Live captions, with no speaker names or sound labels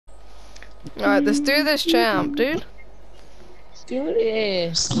Alright, let's do this, champ, dude. Do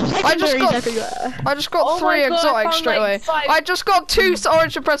this. I just got Oh 3 my God, I exotics found, straight away. like, 5. I just got 2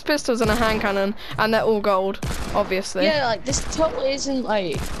 orange suppressed pistols and a hand cannon, and they're all gold, obviously. Yeah, like this totally isn't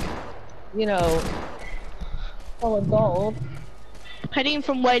like, you know, full of gold. Heading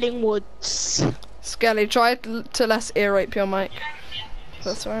from Wailing Woods. Skelly, try to less ear rape your mic.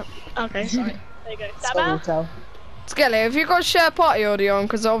 That's right. Okay, sorry. There you go. Is that Sorry, better? Tel. Skelly, have you got share party audio on?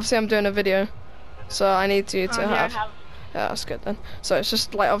 Because obviously I'm doing a video, so I need you to Yeah, I have. have. Yeah, that's good then. So it's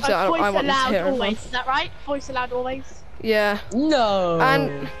just like obviously I Voice want you to allowed hear always. it. Is that right? Voice allowed always. Yeah. No.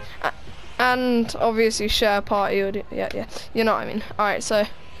 And obviously share party audio. Yeah. You know what I mean. All right, so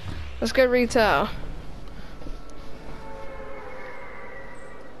let's go retail.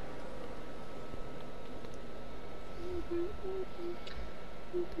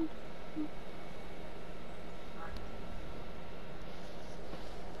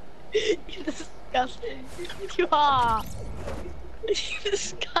 You're disgusting. You are. You're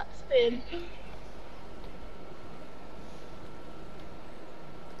disgusting.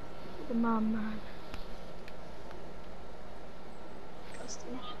 Come on, man.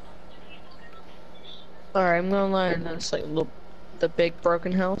 Disgusting. Alright, I'm gonna learn this like the big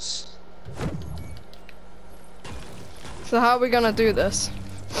broken house. So how are we gonna do this?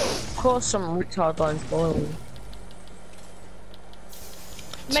 Of course, some retard lines below me.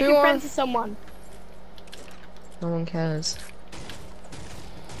 Making friends with someone. No one cares.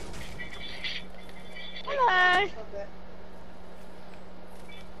 Hello.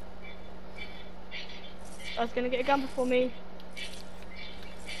 I was gonna get a gun before me.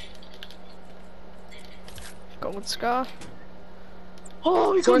 Gold scar.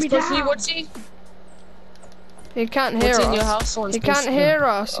 Oh, he got me down. What's he? He can't hear What's us. in your house? He can't hear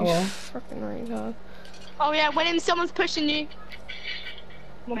us. You Oh. fucking retard. Oh yeah, when someone's pushing you.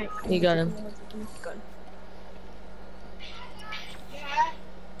 Come on, mate. You got him.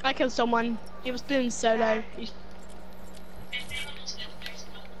 I killed someone. He was doing solo.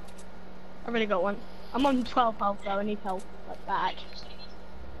 I really got one. I'm on 12 health though. I need help like back.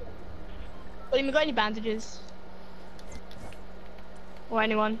 But you got any bandages? Or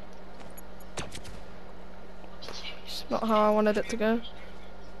anyone? It's not how I wanted it to go.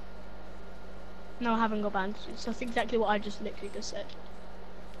 No, I haven't got bandages. That's exactly what I just literally just said.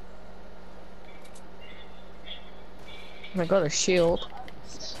 I got a shield.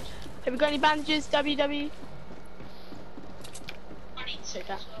 Have we got any bandages, WW? Take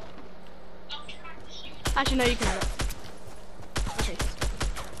that. Actually, no, you can have it. Okay.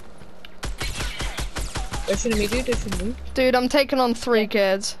 There shouldn't be, dude. There shouldn't be. Dude, I'm taking on 3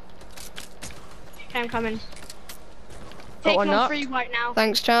 kids. Okay, I'm coming. Got Taking one on knocked. 3 right now.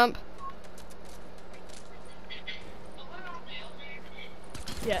 Thanks, champ.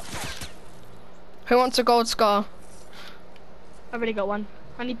 Yeah, Who wants a gold scar? I already got one.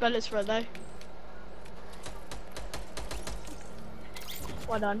 I need bullets for it though.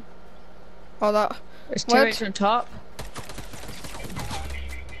 Well done. Oh, that. There's What? teammates on top.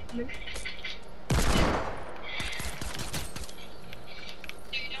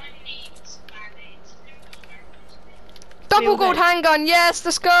 Double gold handgun. Yes,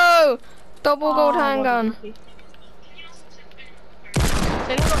 let's go. Double gold handgun.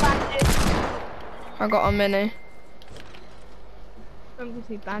 I got a mini.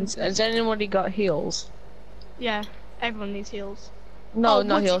 Has anybody got heals? Yeah, everyone needs heals. No, Oh,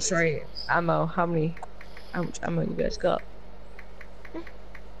 not what heals. is- Sorry, ammo. How much ammo you guys got?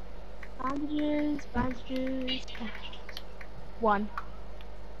 Bandages. 1.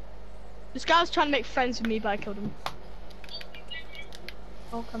 This guy was trying to make friends with me, but I killed him.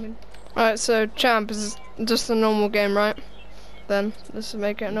 Oh, coming. Alright, so champ is just a normal game, right? Then let's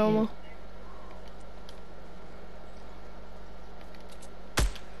make it normal.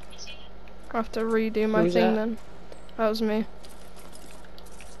 I have to redo my Who's thing that? then. That was me.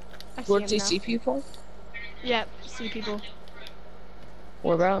 I see What him do you now. see people? Yeah, see people.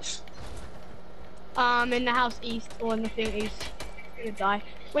 Whereabouts? In the house east or in the thing east. You're gonna die.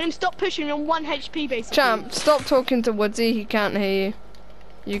 William, stop pushing. You're on 1 HP basically. Champ, stop talking to Woodsy. He can't hear you.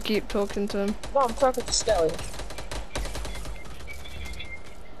 You keep talking to him. No, I'm talking to Skelly.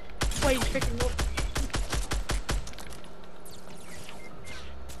 Wait, freaking look.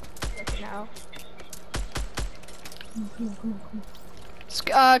 Look now.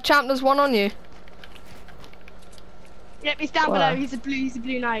 Champ, there's one on you. Yep, he's down Where? below. He's a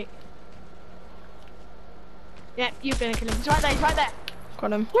blue knight. Yep, you're gonna kill him. He's right there. He's right there.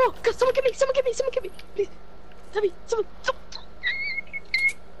 Got him. Oh, God, someone get me. Someone get me. Someone get me. Please. Tell me. Someone.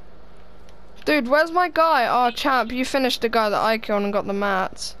 Dude, where's my guy? Oh, champ, you finished the guy that I killed and got the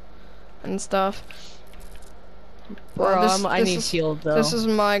mats. and stuff. Bro, I need is, healed though. This is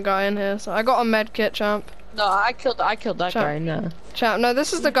my guy in here. So I got a med kit, champ. No, I killed that Champ. guy in there. Champ, no,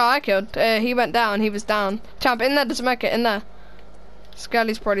 this is the guy I killed. He went down. He was down. Champ, in there, there's a med kit in there.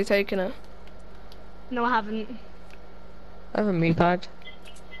 Skelly's probably taking it. No, I haven't. I have a meat pad.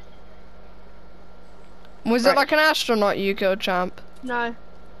 Was it like an astronaut you killed, champ? No.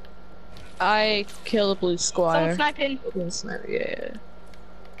 I killed a blue squire. Someone sniping. Blue sniper, yeah.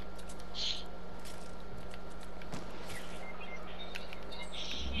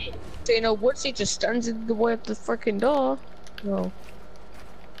 So, you know, Woodsy just stands in the way of the freaking door. No.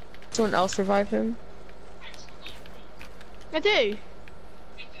 Someone else revive him? I do.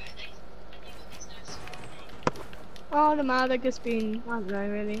 Oh, the man, they've just been, I don't know,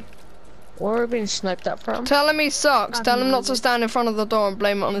 really. Where are we being sniped at from? Tell him he sucks. Tell him not to stand in front of the door and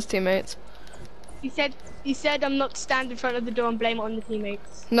blame it on his teammates. He said I'm not to stand in front of the door and blame it on the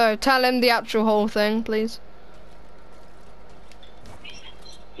teammates. No, tell him the actual whole thing, please.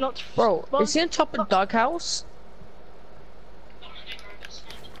 Not. Bro, what? is he on top of doghouse?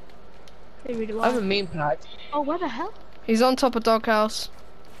 Maybe do I have a mean pad. Oh, where the hell? He's on top of doghouse.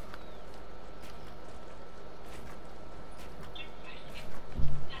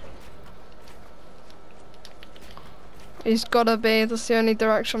 He's gotta be. That's the only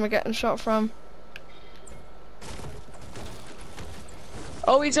direction we're getting shot from.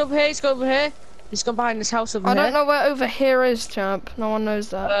 Oh, he's over here. He's gone over here. He's gone behind this house over I here. don't know where over here is, champ. No one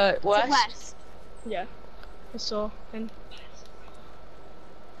knows that. West. West. Yeah. I saw him.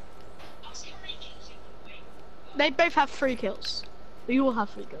 They both have 3 kills. They all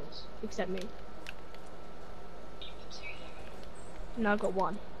have 3 kills, except me. No, I got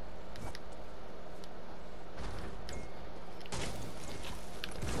 1.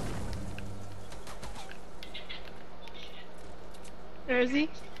 Where is he?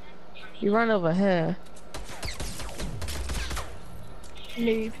 You run over here.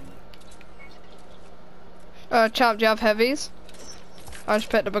 Noob. Champ, do you have heavies? I just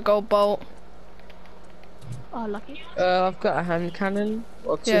picked up a gold bolt. Oh, lucky. I've got a hand cannon.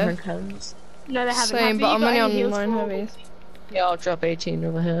 Or 2 hand cannons. No, they haven't. Same, Have but you I'm got only any on heals 9 for- heavies. Yeah, I'll drop 18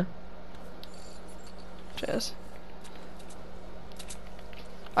 over here. Cheers.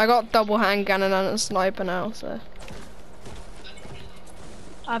 I got double hand cannon and a sniper now, so.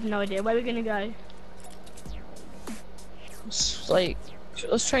 I have no idea. Where are we gonna go? It's like,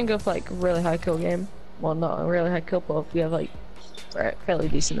 let's try and go for like a really high kill game. Well, not a really high kill, but we have like a fairly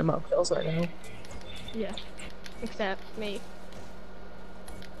decent amount of kills right now. Yeah. Except me.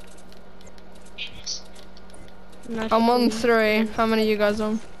 No, I'm on she's- 3. How many are you guys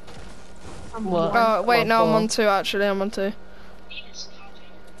on? I'm What? on 1. Oh, wait, no, I'm four. on 2 actually. I'm on 2.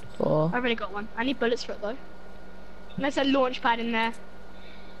 4. I've already got 1. I need bullets for it though. And there's a launch pad in there.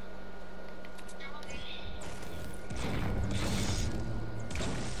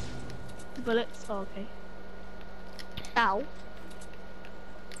 Bullets. Oh, okay. Ow.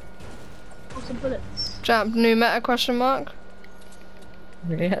 Oh, some bullets. Champ, new meta question mark?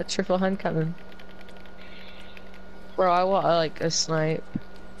 Yeah, triple hand cannon. Bro, I want like a snipe.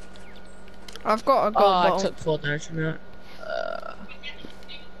 I've got a gold Oh, I bolt. took 4 damage from that.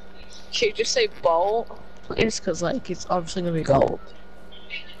 Can you just say bolt? Please, because like it's obviously gonna be gold.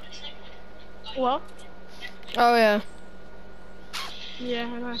 What? Oh yeah. Yeah,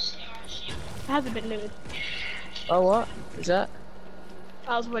 I know. It has a bit looted. Oh, what is that?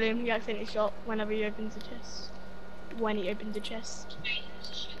 I was with him. He accidentally shot whenever he opens the chest. When he opens the chest.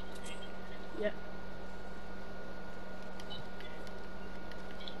 Yeah.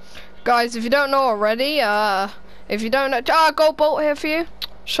 Guys, if you don't know already, if you don't know, gold bolt here for you.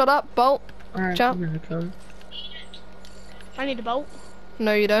 Shut up, bolt. Alright, Champ. I'm gonna come. I need a bolt.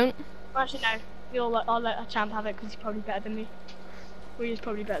 No, you don't. Well, actually, no. I'll let a champ have it because he's probably better than me. Well, he's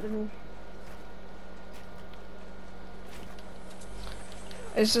probably better than me.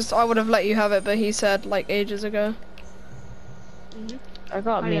 It's just I would have let you have it, but he said like ages ago. I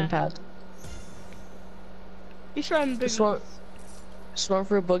got a mean yeah. pad. He's throwing boogies. Swung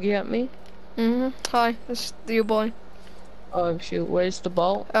for a boogie at me. Hi, it's your boy. Oh shoot, where's the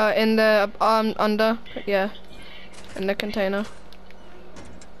bolt? In the under, yeah, in the container.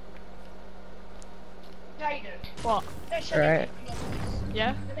 What? Alright.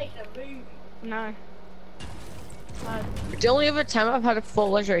 Yeah? No. The only other time I've had a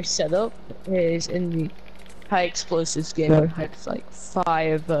full legendary setup is in the high explosives game. I had like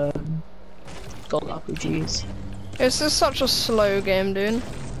 5 gold RPGs. It's just such a slow game, dude.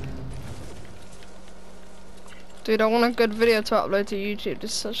 Dude, I want a good video to upload to YouTube.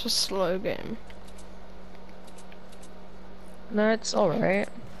 It's such a slow game. No, it's alright.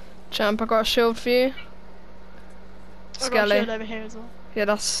 Champ, I got a shield for you. I've got a Skelly. shield over here as well. Yeah,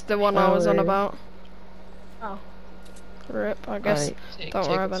 that's the one I was on yeah. about. Oh. Rip, I guess. Right, Don't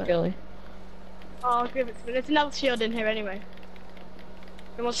worry about it. Skelly. Oh, I'll give it to me. There's another shield in here anyway.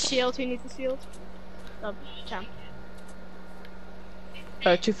 Who wants a shield? Who needs a shield? Oh, Champ.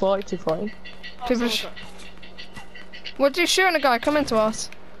 240, 240. Oh, People someone's sh- got- What are you shooting a guy? Come into us.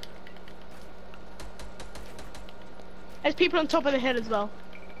 There's people on top of the hill as well.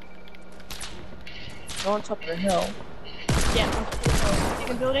 Go on top of the hill. Yeah, on top of the hill. See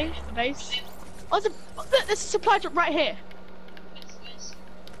the building? The base? Oh, look, there's a supply drop right here.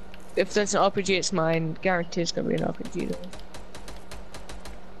 If there's an RPG, it's mine. Guaranteed it's gonna be an RPG though.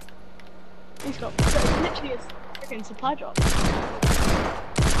 He's got literally a freaking supply drop.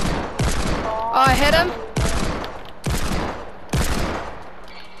 Oh, I hit him.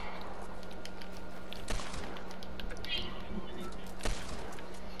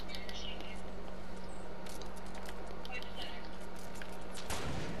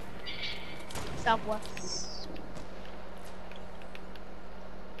 Southwest.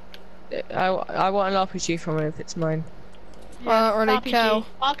 I want an RPG from it if it's mine. I don't really RPG. care.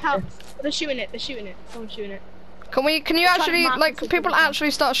 I'll count. They're shooting it. They're shooting it. Someone's shooting it. Can you trying to actually, mark like, the can people situation.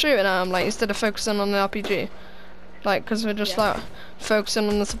 actually start shooting at him, like, instead of focusing on the RPG? Like, because we're just, Yeah. like, focusing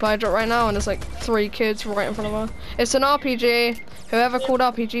on the supply drop right now, and there's, like, 3 kids right in front of us. It's an RPG. Whoever called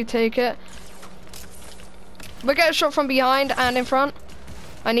RPG, take it. We're getting shot from behind and in front.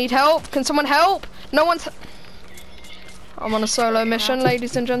 I need help. Can someone help? No one's... I'm on a solo mission,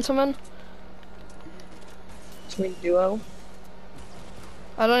 ladies and gentlemen. Twin duo.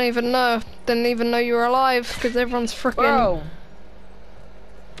 I don't even know. Didn't even know you were alive, because everyone's freaking... Bro!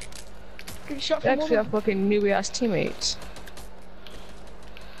 Good shot We from actually one. have fucking newbie ass teammates.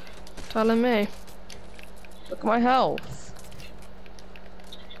 Telling me. Look at my health.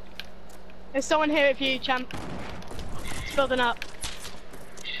 There's someone here with you, Champ. It's building up.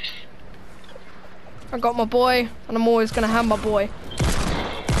 I got my boy, and I'm always gonna have my boy.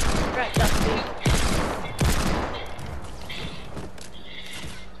 Right, Dusty.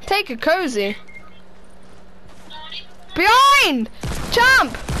 Take a cozy. Behind!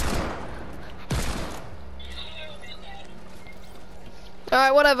 Champ!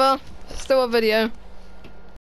 Alright, whatever. Still a video.